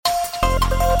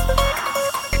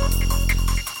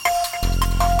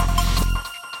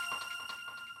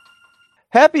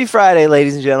Happy Friday,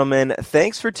 ladies and gentlemen.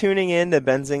 Thanks for tuning in to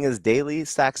Benzinga's Daily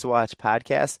Stocks to Watch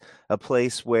podcast, a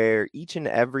place where each and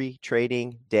every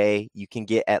trading day you can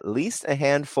get at least a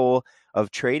handful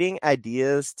of trading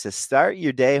ideas to start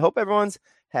your day. Hope everyone's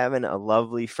having a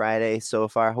lovely Friday so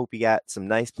far. Hope you got some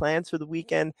nice plans for the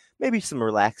weekend, maybe some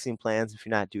relaxing plans if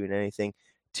you're not doing anything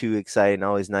too exciting.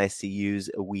 Always nice to use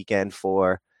a weekend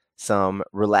for some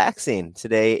relaxing.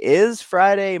 Today is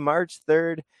Friday, March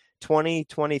 3rd.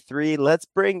 2023. Let's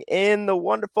bring in the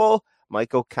wonderful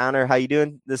Mike O'Connor. How you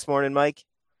doing this morning, Mike?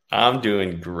 I'm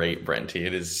doing great, Brenty.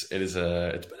 It's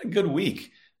been a good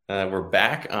week. We're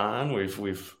back on.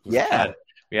 Yeah.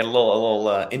 We had a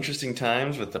little interesting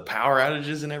times with the power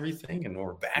outages and everything, and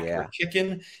we're back. Yeah. We're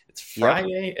kicking. It's Yep.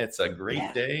 Friday. It's a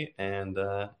great day, and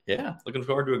looking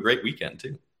forward to a great weekend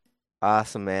too.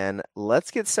 Awesome, man. Let's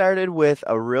get started with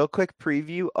a real quick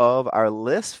preview of our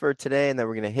list for today, and then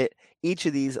we're going to hit each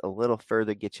of these a little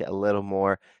further, get you a little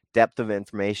more depth of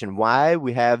information, why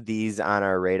we have these on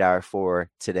our radar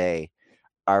for today.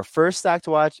 Our first stock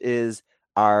to watch is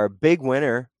our big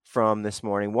winner from this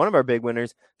morning. One of our big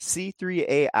winners,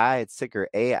 C3AI. It's ticker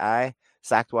AI.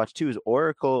 Stock to watch 2 is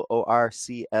Oracle,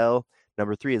 ORCL.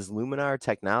 Number 3 is Luminar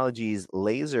Technologies.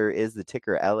 LAZR is the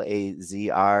ticker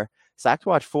LAZR. Stock to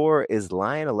watch 4 is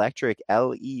Lion Electric,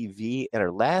 LEV. And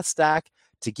our last stock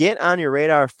to get on your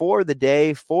radar for the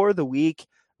day, for the week,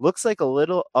 looks like a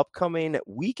little upcoming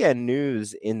weekend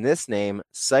news in this name,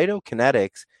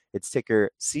 Cytokinetics. It's ticker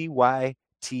CYTK.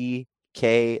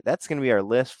 That's going to be our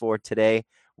list for today.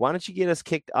 Why don't you get us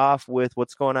kicked off with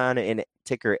what's going on in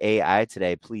ticker AI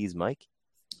today, please, Mike?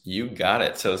 You got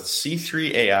it. So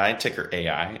C3AI, ticker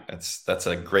AI. That's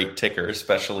a great ticker,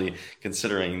 especially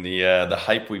considering the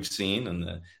hype we've seen in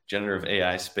the generative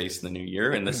AI space in the new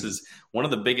year. And this is one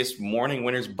of the biggest morning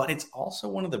winners, but it's also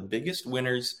one of the biggest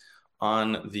winners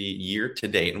on the year to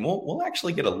date. And we'll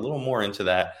actually get a little more into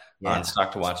that on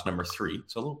stock to watch number 3.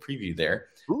 So a little preview there.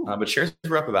 But shares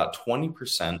were up about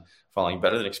 20%, following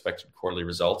better than expected quarterly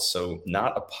results. So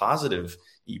not a positive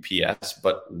EPS,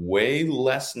 but way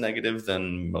less negative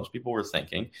than most people were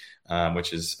thinking,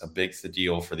 which is a big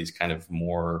deal for these kind of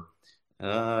more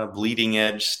bleeding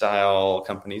edge style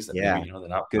companies that maybe they're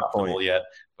not profitable yet,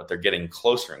 but they're getting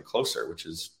closer and closer, which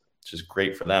is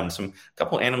great for them. A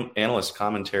couple analyst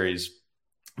commentaries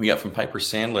we got from Piper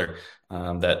Sandler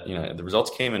that the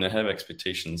results came in ahead of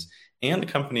expectations, and the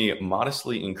company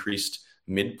modestly increased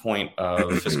midpoint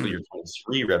of fiscal year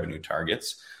 23 revenue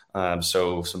targets.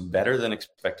 So some better than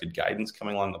expected guidance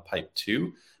coming along the pipe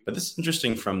too. But this is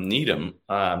interesting from Needham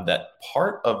that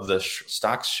part of the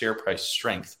stock's share price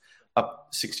strength,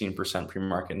 up 16%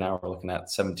 pre-market. Now we're looking at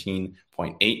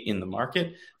 17.8 in the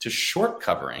market, to short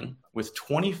covering with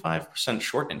 25%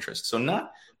 short interest. So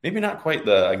maybe not quite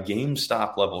the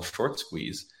GameStop level short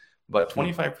squeeze, but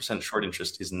 25% short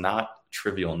interest is not a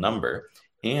trivial number.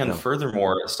 And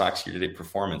furthermore, stock's year-to-date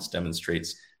performance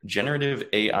demonstrates generative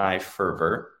AI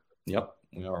fervor. Yep,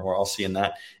 we're all seeing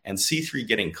that. And C3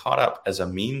 getting caught up as a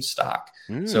meme stock.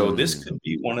 So this could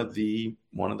be one of the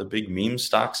big meme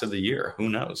stocks of the year. Who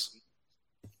knows?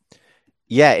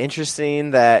 Yeah,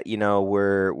 interesting that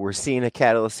we're seeing a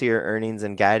catalyst here, earnings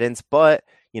and guidance, but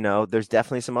there's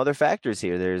definitely some other factors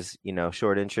here. There's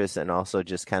short interest and also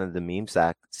just kind of the meme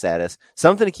stock status.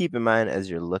 Something to keep in mind as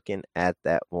you're looking at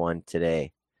that one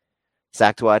today.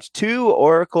 Stock to watch 2,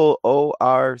 Oracle,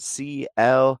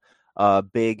 ORCL,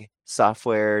 big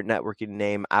software networking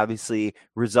name. Obviously,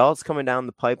 results coming down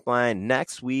the pipeline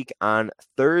next week on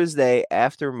Thursday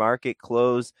after market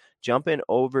close. Jumping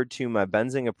over to my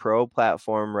Benzinga Pro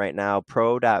platform right now,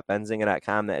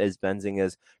 pro.benzinga.com. That is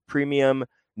Benzinga's premium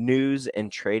news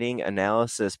and trading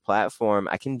analysis platform.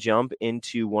 I can jump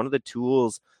into one of the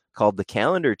tools called the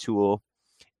calendar tool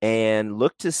and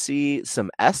look to see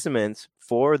some estimates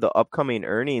for the upcoming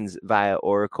earnings via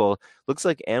Oracle. Looks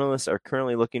like analysts are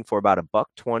currently looking for about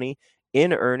 $1.20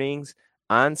 in earnings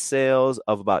on sales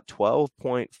of about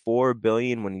 $12.4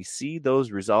 billion. When you see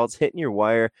those results hitting your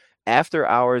wire after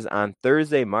hours on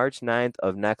Thursday, March 9th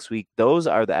of next week, those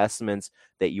are the estimates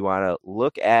that you want to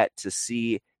look at to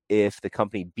see if the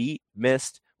company beat,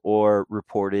 missed, or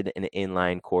reported an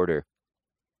inline quarter.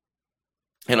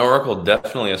 And Oracle,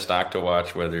 definitely a stock to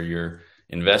watch, whether you're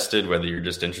invested, whether you're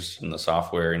just interested in the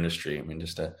software industry. I mean,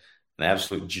 just an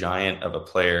absolute giant of a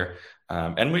player.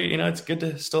 And it's good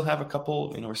to still have a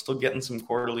couple, we're still getting some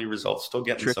quarterly results, still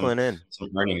getting trickling in some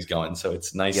earnings going. So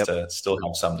it's nice to still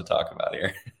have some to talk about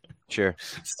here. Sure.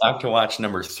 Stock to watch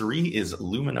number 3 is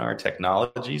Luminar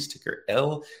Technologies, ticker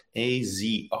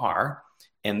LAZR.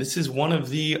 And this is one of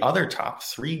the other top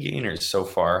three gainers so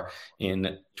far in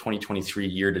 2023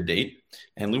 year to date.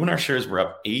 And Luminar shares were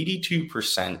up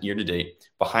 82% year to date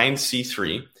behind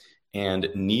C3 and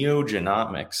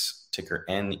Neogenomics, ticker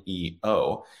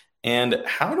NEO. And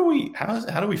how do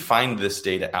we find this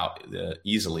data out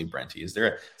easily, Brenty? Is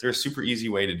there a super easy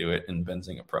way to do it in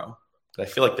Benzinga Pro? I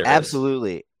feel like there is.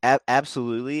 Absolutely.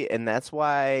 Absolutely. And that's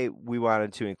why we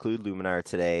wanted to include Luminar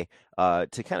today,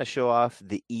 to kind of show off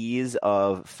the ease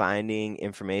of finding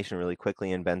information really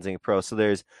quickly in Benzinga Pro. So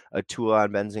there's a tool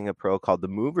on Benzinga Pro called the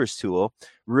Movers tool.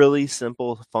 Really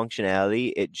simple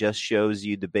functionality. It just shows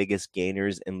you the biggest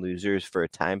gainers and losers for a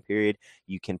time period.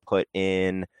 You can put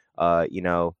in,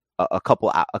 a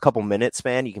couple minute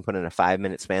span. You can put in a 5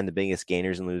 minute span, the biggest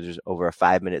gainers and losers over a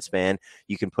 5 minute span.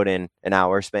 You can put in an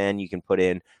hour span. You can put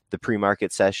in the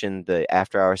pre-market session, the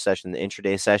after-hour session, the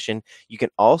intraday session. You can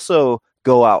also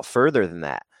go out further than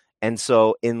that. And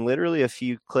so in literally a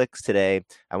few clicks today,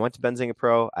 I went to Benzinga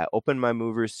Pro, I opened my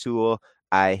movers tool,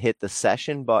 I hit the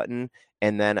session button,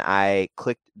 and then I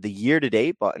clicked the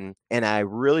year-to-date button, and I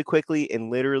really quickly,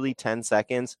 in literally 10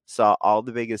 seconds, saw all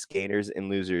the biggest gainers and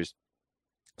losers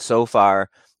so far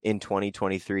in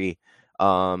 2023.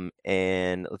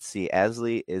 And let's see,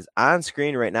 Asley is on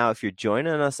screen right now if you're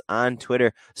joining us on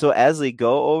Twitter. So Asley,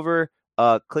 go over,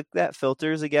 click that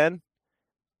filters again,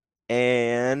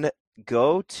 and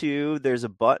go to, there's a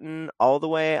button all the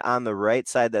way on the right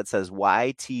side that says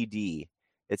YTD.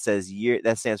 It says year,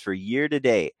 that stands for year to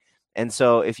date. And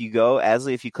so if you go,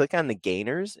 Asley, if you click on the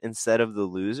gainers instead of the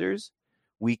losers,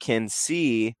 we can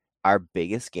see our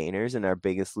biggest gainers and our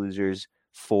biggest losers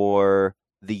for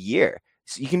the year.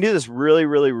 So you can do this really,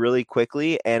 really, really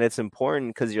quickly. And it's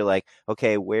important because you're like,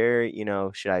 okay, where,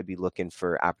 should I be looking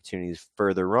for opportunities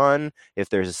further run? If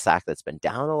there's a stock that's been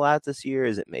down a lot this year,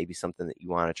 is it maybe something that you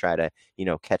want to try to,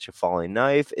 catch a falling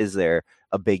knife? Is there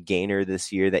a big gainer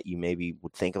this year that you maybe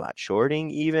would think about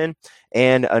shorting even?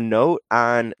 And a note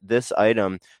on this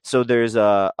item. So there's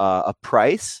a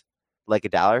price, like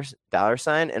a dollar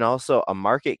sign, and also a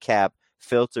market cap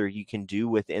filter you can do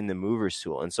within the movers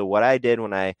tool. And so what I did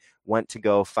when I went to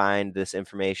go find this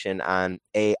information on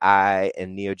AI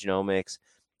and neogenomics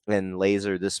and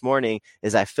LAZR this morning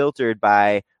is I filtered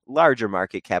by larger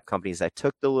market cap companies. I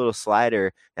took the little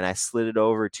slider and I slid it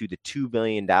over to the $2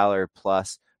 billion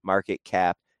plus market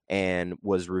cap, and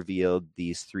was revealed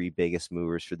these three biggest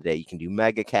movers for the day. You can do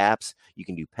mega caps, you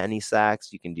can do penny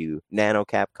stocks, you can do nano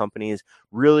cap companies.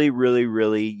 Really, really,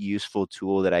 really useful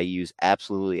tool that I use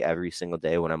absolutely every single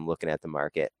day when I'm looking at the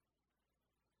market.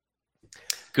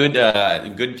 Good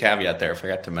caveat there. I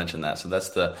forgot to mention that. So that's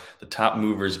the top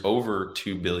movers over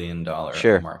 $2 billion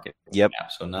Sure. market Yep.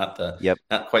 cap. So not Yep.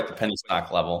 quite the penny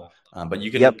stock level, but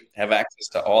you Yep. can have access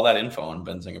to all that info on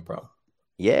Benzinga Pro.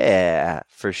 Yeah,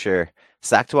 for sure.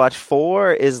 Stock to watch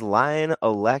 4 is Lion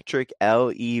Electric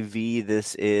LEV.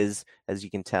 This is, as you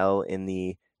can tell in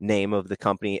the name of the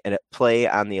company, and it play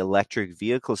on the electric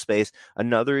vehicle space.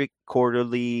 Another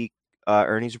quarterly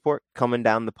earnings report coming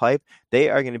down the pipe. They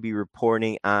are going to be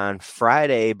reporting on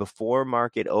Friday before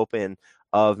market open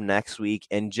of next week.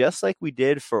 And just like we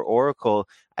did for Oracle,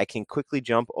 I can quickly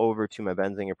jump over to my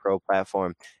Benzinger Pro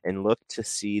platform and look to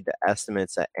see the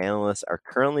estimates that analysts are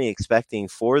currently expecting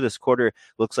for this quarter.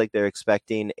 Looks like they're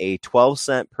expecting a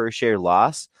 12-cent per share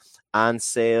loss on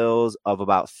sales of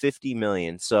about 50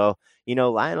 million. So,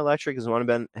 Lion Electric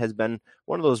has been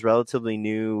one of those relatively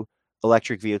new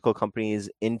electric vehicle companies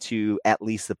into at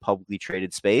least the publicly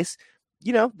traded space.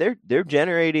 They're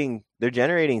generating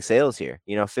sales here.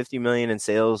 50 million in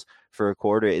sales for a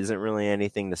quarter isn't really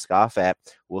anything to scoff at.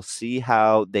 We'll see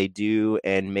how they do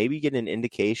and maybe get an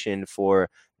indication for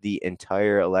the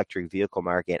entire electric vehicle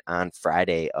market on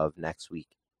Friday of next week.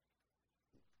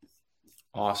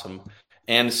 Awesome.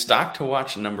 And stock to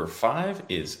watch number 5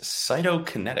 is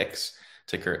Cytokinetics,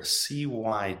 ticker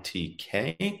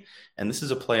CYTK. And this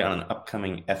is a play on an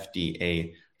upcoming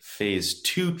FDA phase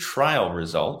 2 trial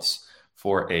results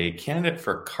for a candidate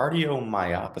for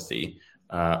cardiomyopathy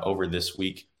over this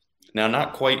week. Now,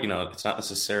 not quite, it's not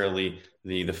necessarily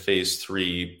the phase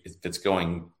 3, if it's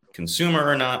going consumer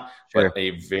or not, Sure. but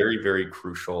a very, very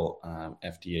crucial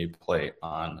FDA play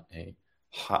on a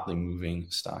hotly moving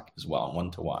stock as well,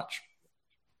 one to watch.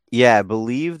 Yeah, I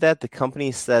believe that the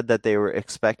company said that they were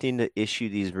expecting to issue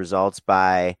these results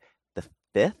by the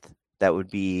 5th. That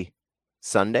would be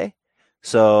Sunday.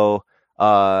 So,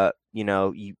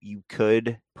 you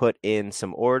could put in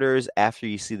some orders after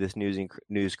you see this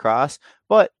news cross,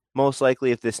 but most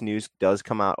likely if this news does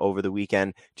come out over the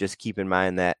weekend, just keep in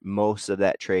mind that most of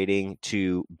that trading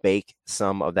to bake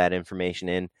some of that information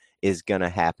in is going to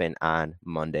happen on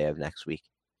Monday of next week.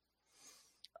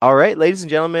 All right, ladies and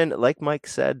gentlemen, like Mike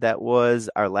said, that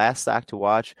was our last stock to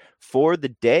watch for the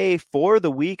day, for the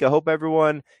week. I hope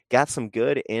everyone got some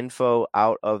good info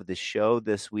out of the show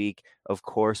this week. Of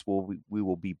course, we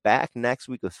will be back next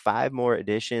week with 5 more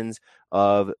editions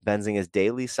of Benzinga's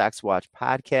Daily Stocks Watch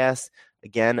podcast.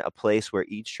 Again, a place where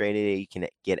each trading day you can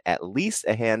get at least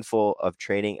a handful of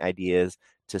trading ideas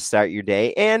to start your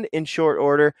day. And in short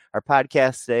order, our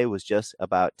podcast today was just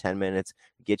about 10 minutes.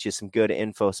 Get you some good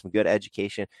info, some good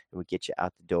education, and we get you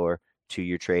out the door to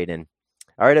your trading.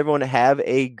 All right, everyone, have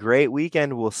a great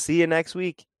weekend. We'll see you next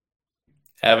week.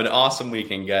 Have an awesome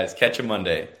weekend, guys. Catch you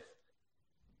Monday.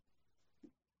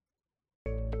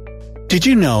 Did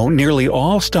you know nearly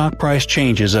all stock price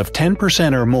changes of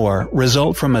 10% or more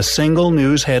result from a single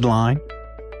news headline?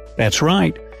 That's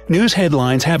right. News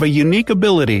headlines have a unique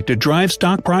ability to drive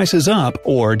stock prices up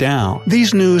or down.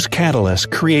 These news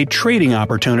catalysts create trading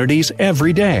opportunities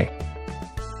every day.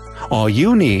 All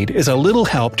you need is a little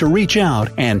help to reach out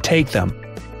and take them.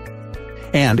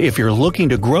 And if you're looking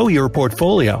to grow your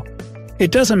portfolio,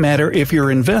 it doesn't matter if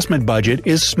your investment budget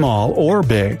is small or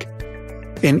big.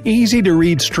 An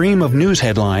easy-to-read stream of news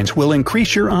headlines will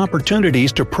increase your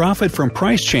opportunities to profit from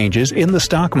price changes in the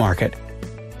stock market,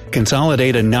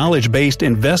 consolidate a knowledge-based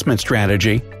investment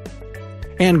strategy,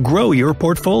 and grow your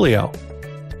portfolio.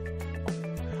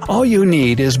 All you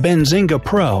need is Benzinga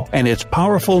Pro and its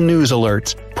powerful news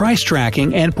alerts, price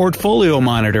tracking, and portfolio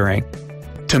monitoring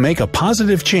to make a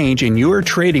positive change in your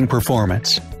trading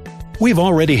performance. We've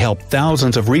already helped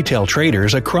thousands of retail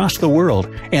traders across the world,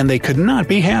 and they could not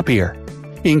be happier.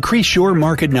 Increase your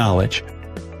market knowledge,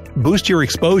 boost your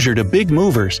exposure to big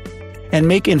movers, and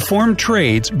make informed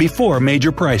trades before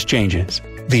major price changes.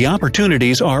 The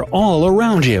opportunities are all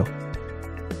around you.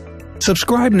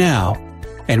 Subscribe now,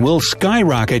 and we'll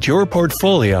skyrocket your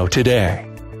portfolio today.